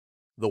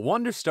The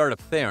wonder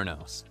startup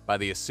Theranos by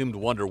the assumed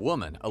Wonder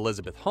Woman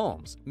Elizabeth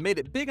Holmes made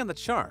it big on the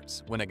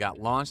charts when it got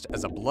launched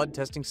as a blood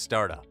testing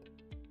startup.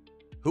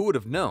 Who would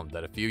have known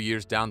that a few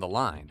years down the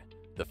line,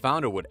 the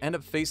founder would end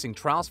up facing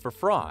trials for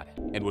fraud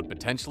and would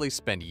potentially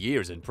spend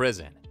years in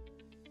prison?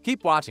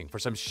 Keep watching for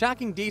some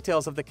shocking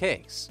details of the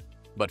case.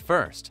 But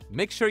first,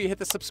 make sure you hit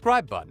the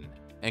subscribe button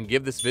and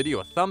give this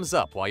video a thumbs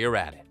up while you're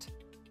at it.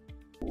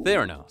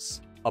 Theranos,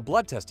 a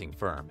blood testing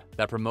firm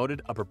that promoted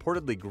a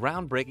purportedly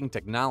groundbreaking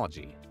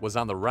technology, was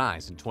on the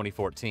rise in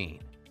 2014.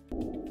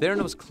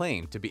 Theranos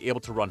claimed to be able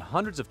to run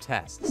hundreds of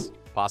tests,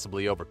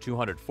 possibly over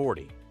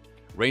 240,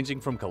 ranging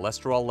from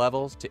cholesterol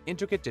levels to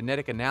intricate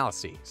genetic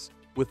analyses,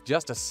 with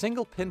just a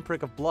single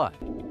pinprick of blood,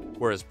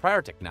 whereas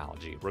prior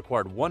technology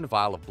required one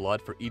vial of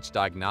blood for each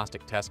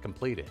diagnostic test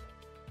completed.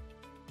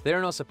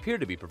 Theranos appeared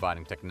to be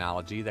providing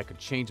technology that could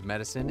change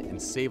medicine and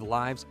save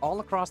lives all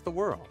across the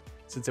world,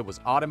 since it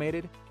was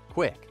automated,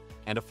 quick,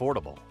 and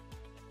affordable.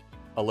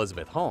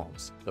 Elizabeth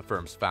Holmes, the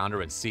firm's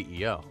founder and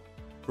CEO,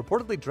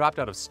 reportedly dropped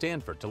out of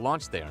Stanford to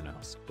launch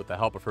Theranos with the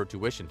help of her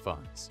tuition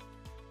funds.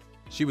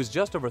 She was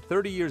just over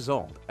 30 years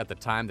old at the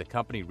time the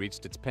company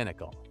reached its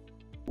pinnacle.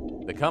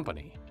 The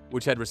company,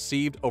 which had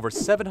received over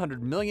 $700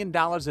 million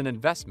in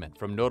investment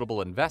from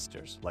notable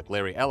investors like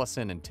Larry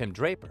Ellison and Tim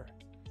Draper,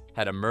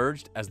 had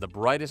emerged as the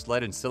brightest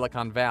light in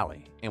Silicon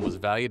Valley and was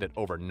valued at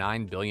over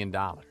 $9 billion.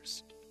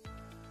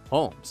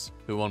 Holmes,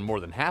 who owned more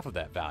than half of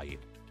that value,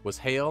 was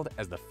hailed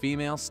as the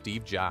female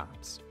Steve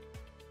Jobs.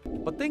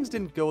 But things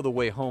didn't go the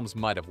way Holmes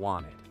might have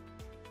wanted.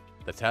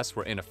 The tests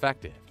were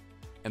ineffective,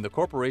 and the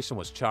corporation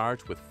was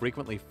charged with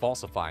frequently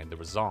falsifying the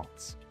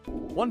results.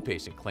 One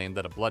patient claimed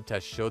that a blood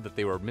test showed that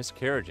they were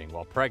miscarrying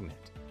while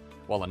pregnant,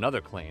 while another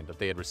claimed that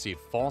they had received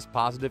false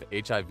positive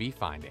HIV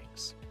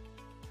findings.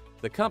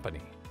 The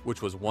company,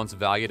 which was once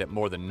valued at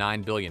more than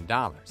 $9 billion,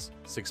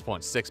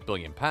 6.6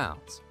 billion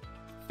pounds,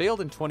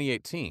 failed in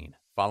 2018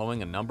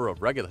 following a number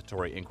of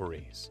regulatory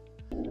inquiries.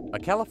 A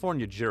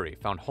California jury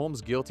found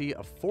Holmes guilty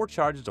of 4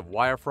 charges of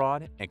wire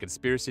fraud and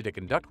conspiracy to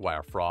conduct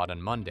wire fraud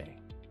on Monday.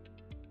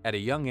 At a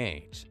young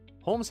age,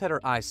 Holmes had her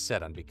eyes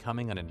set on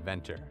becoming an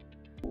inventor.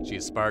 She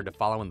aspired to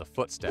follow in the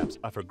footsteps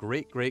of her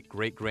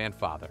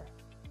great-great-great-grandfather,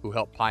 who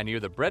helped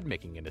pioneer the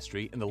bread-making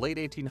industry in the late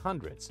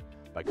 1800s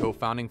by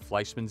co-founding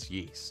Fleischmann's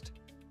Yeast.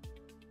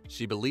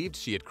 She believed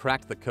she had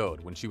cracked the code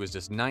when she was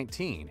just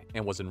 19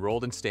 and was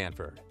enrolled in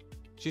Stanford.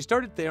 She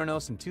started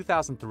Theranos in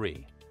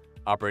 2003,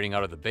 operating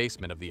out of the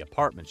basement of the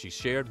apartment she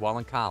shared while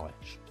in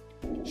college.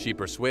 She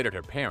persuaded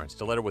her parents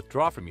to let her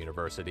withdraw from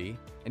university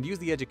and use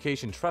the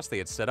education trust they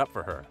had set up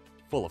for her,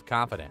 full of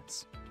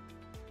confidence.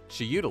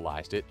 She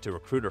utilized it to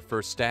recruit her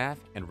first staff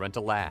and rent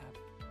a lab.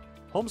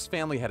 Holmes'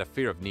 family had a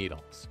fear of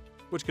needles,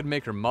 which could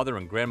make her mother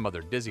and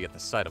grandmother dizzy at the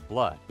sight of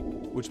blood,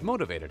 which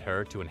motivated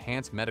her to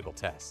enhance medical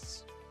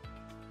tests.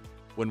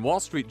 When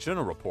Wall Street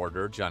Journal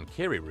reporter John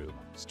Carreyrou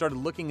started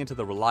looking into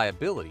the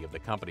reliability of the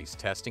company's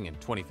testing in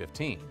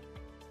 2015,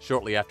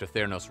 shortly after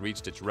Theranos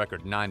reached its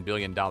record $9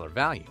 billion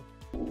value,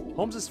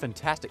 Holmes'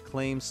 fantastic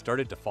claims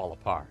started to fall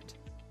apart.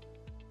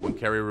 When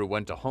Carreyrou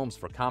went to Holmes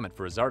for comment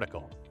for his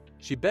article,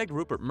 she begged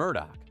Rupert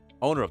Murdoch,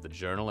 owner of the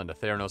journal and a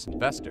Theranos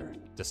investor,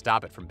 to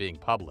stop it from being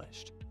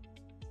published.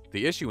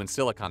 The issue in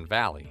Silicon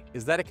Valley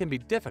is that it can be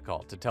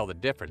difficult to tell the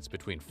difference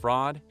between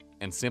fraud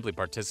and simply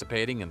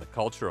participating in the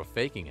culture of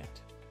faking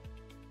it.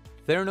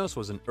 Theranos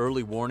was an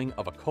early warning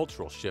of a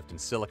cultural shift in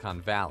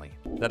Silicon Valley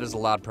that has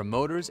allowed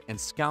promoters and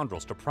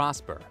scoundrels to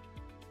prosper.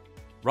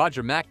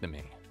 Roger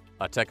McNamee,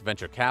 a tech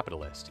venture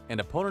capitalist and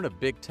opponent of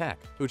big tech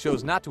who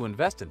chose not to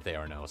invest in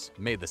Theranos,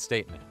 made the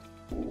statement.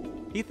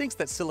 He thinks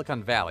that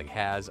Silicon Valley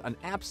has an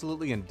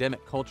absolutely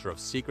endemic culture of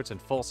secrets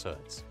and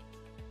falsehoods,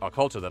 a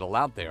culture that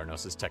allowed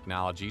Theranos'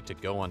 technology to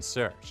go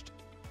unsearched.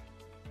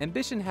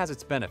 Ambition has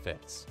its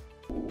benefits.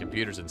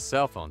 Computers and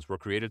cell phones were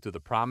created through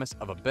the promise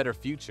of a better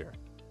future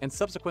and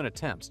subsequent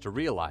attempts to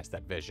realize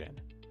that vision.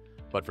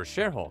 But for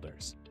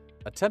shareholders,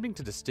 attempting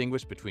to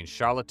distinguish between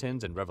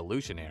charlatans and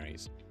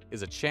revolutionaries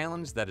is a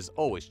challenge that is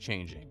always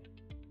changing.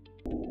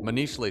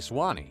 Manish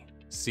Leswani,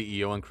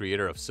 CEO and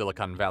creator of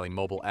Silicon Valley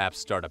mobile app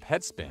startup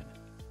Headspin,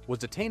 was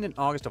detained in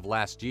August of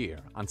last year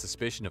on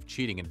suspicion of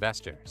cheating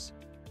investors.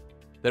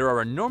 There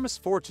are enormous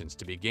fortunes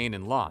to be gained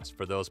and lost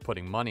for those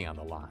putting money on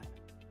the line.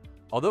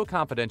 Although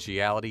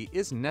confidentiality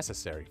is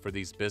necessary for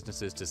these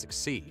businesses to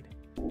succeed,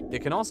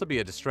 it can also be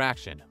a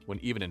distraction when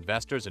even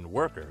investors and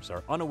workers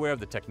are unaware of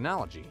the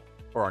technology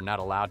or are not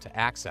allowed to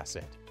access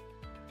it.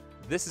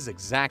 This is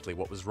exactly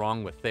what was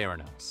wrong with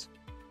Theranos.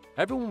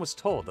 Everyone was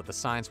told that the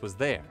science was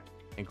there,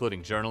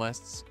 including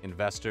journalists,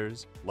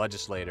 investors,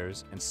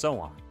 legislators, and so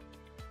on.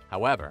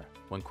 However,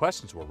 when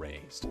questions were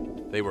raised,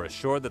 they were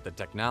assured that the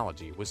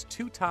technology was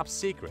too top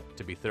secret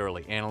to be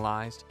thoroughly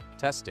analyzed,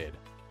 tested,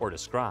 or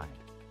described.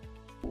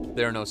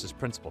 Theranos'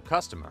 principal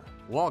customer,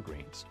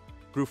 Walgreens,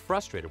 grew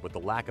frustrated with the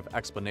lack of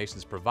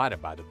explanations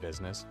provided by the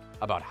business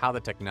about how the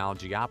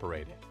technology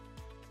operated.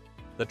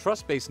 The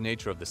trust-based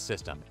nature of the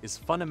system is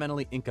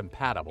fundamentally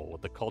incompatible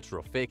with the culture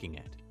of faking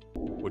it,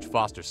 which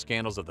fosters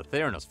scandals of the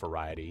Theranos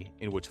variety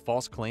in which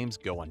false claims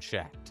go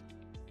unchecked.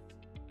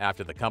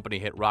 After the company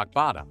hit rock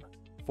bottom,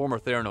 former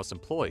Theranos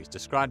employees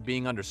described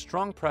being under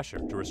strong pressure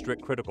to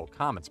restrict critical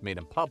comments made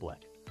in public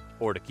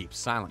or to keep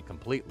silent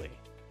completely.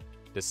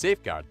 To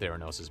safeguard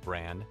Theranos'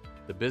 brand,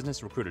 the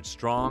business recruited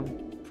strong,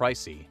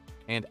 pricey,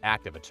 and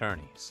active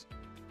attorneys.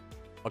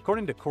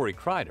 According to Corey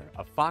Kreider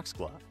of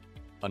Foxglove,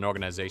 an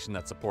organization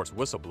that supports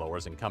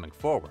whistleblowers in coming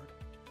forward,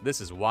 this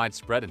is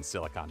widespread in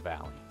Silicon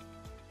Valley.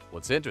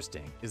 What's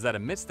interesting is that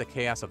amidst the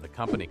chaos of the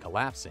company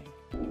collapsing,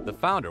 the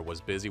founder was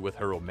busy with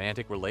her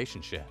romantic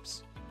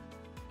relationships.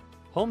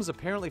 Holmes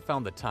apparently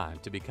found the time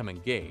to become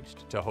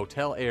engaged to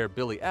hotel heir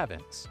Billy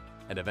Evans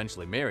and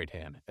eventually married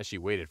him as she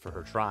waited for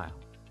her trial.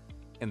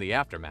 In the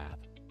aftermath,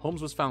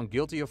 Holmes was found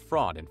guilty of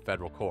fraud in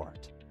federal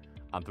court.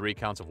 On 3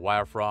 counts of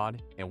wire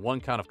fraud and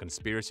 1 count of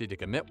conspiracy to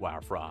commit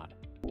wire fraud,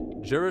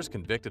 jurors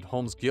convicted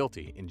Holmes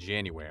guilty in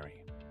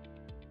January.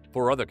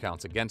 4 other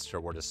counts against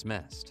her were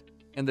dismissed,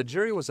 and the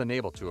jury was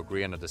unable to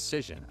agree on a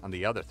decision on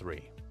the other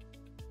 3.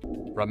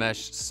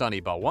 Ramesh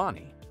Sunny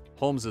Balwani,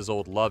 Holmes'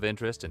 old love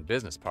interest and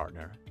business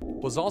partner,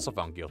 was also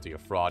found guilty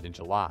of fraud in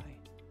July.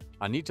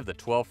 On each of the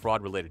 12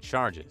 fraud-related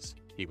charges,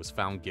 he was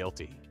found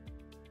guilty.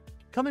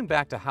 Coming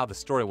back to how the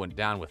story went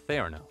down with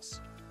Theranos,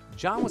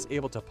 John was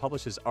able to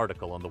publish his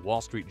article in the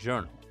Wall Street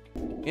Journal,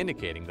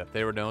 indicating that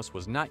Theranos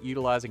was not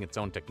utilizing its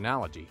own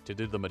technology to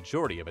do the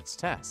majority of its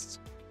tests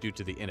due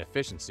to the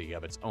inefficiency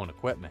of its own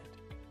equipment.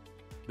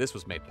 This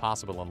was made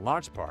possible in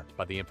large part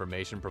by the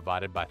information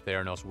provided by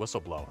Theranos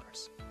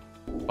whistleblowers.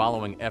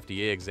 Following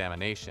FDA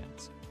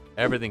examinations,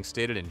 everything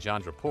stated in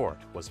John's report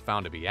was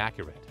found to be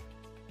accurate.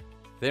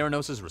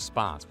 Theranos'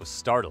 response was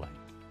startling.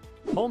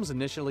 Holmes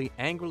initially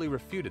angrily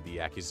refuted the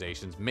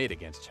accusations made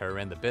against her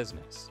and the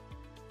business,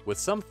 with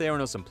some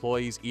Theranos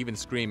employees even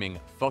screaming,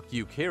 "Fuck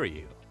you, carry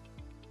you."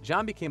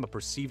 John became a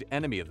perceived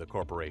enemy of the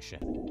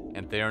corporation,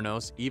 and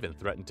Theranos even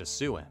threatened to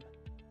sue him.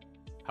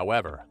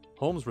 However,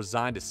 Holmes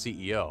resigned as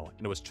CEO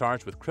and was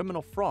charged with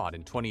criminal fraud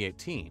in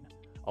 2018,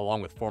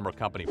 along with former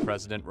company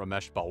president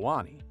Ramesh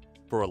Balwani,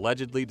 for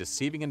allegedly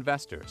deceiving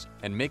investors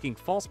and making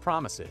false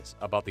promises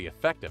about the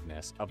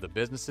effectiveness of the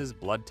business's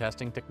blood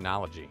testing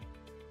technology.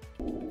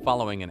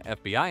 Following an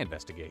FBI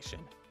investigation,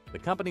 the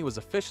company was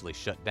officially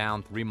shut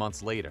down 3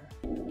 months later,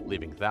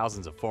 leaving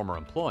thousands of former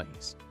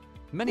employees,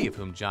 many of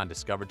whom John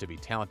discovered to be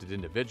talented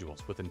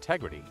individuals with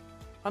integrity,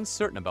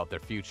 uncertain about their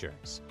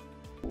futures.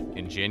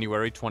 In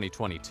January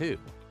 2022,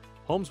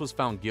 Holmes was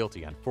found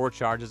guilty on 4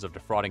 charges of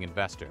defrauding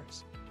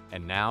investors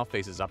and now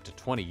faces up to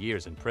 20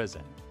 years in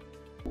prison.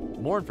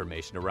 More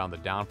information around the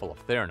downfall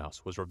of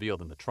Theranos was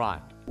revealed in the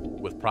trial,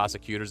 with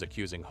prosecutors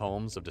accusing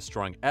Holmes of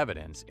destroying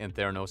evidence in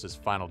Theranos'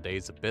 final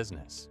days of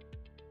business.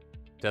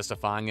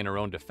 Testifying in her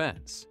own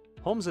defense,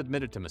 Holmes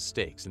admitted to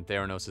mistakes in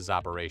Theranos'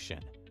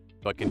 operation,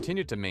 but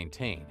continued to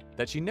maintain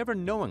that she never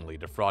knowingly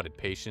defrauded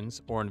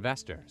patients or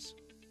investors.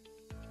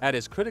 At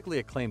his critically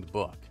acclaimed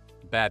book,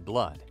 Bad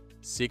Blood: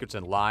 Secrets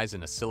and Lies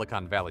in a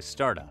Silicon Valley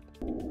Startup,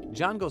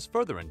 John goes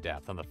further in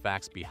depth on the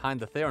facts behind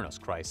the Theranos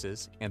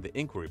crisis and the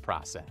inquiry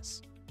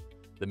process.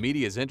 The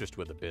media's interest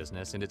with the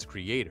business and its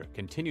creator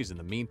continues in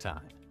the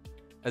meantime,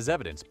 as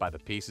evidenced by the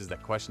pieces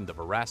that question the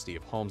veracity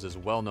of Holmes'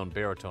 well-known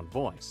baritone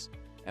voice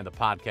and the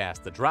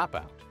podcast The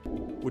Dropout,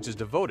 which is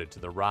devoted to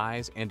the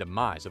rise and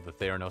demise of the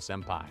Theranos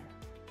empire.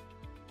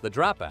 The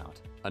Dropout,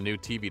 a new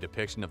TV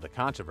depiction of the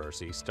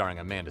controversy starring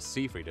Amanda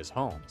Seyfried as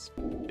Holmes,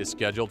 is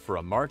scheduled for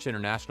a March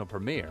international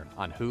premiere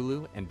on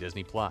Hulu and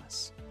Disney+.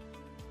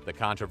 The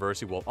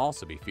controversy will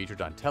also be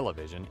featured on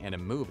television and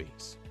in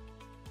movies.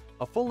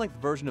 A full-length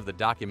version of the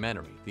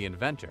documentary, The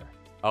Inventor,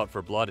 Out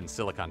for Blood in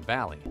Silicon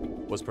Valley,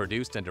 was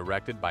produced and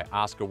directed by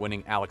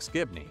Oscar-winning Alex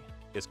Gibney,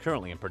 is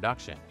currently in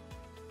production.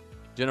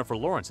 Jennifer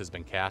Lawrence has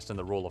been cast in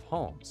the role of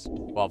Holmes,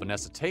 while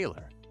Vanessa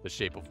Taylor, The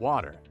Shape of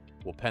Water,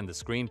 will pen the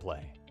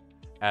screenplay.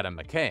 Adam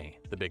McKay,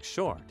 The Big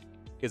Short,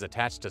 is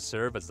attached to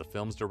serve as the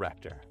film's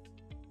director.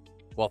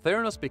 While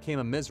Theranos became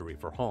a misery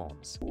for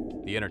Holmes,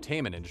 the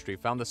entertainment industry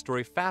found the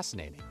story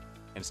fascinating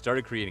and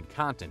started creating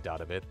content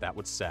out of it that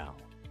would sell.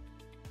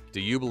 Do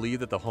you believe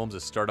that the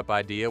Holmes' startup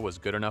idea was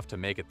good enough to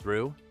make it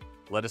through?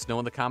 Let us know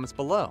in the comments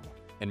below,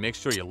 and make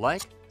sure you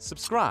like,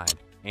 subscribe,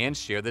 and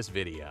share this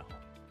video.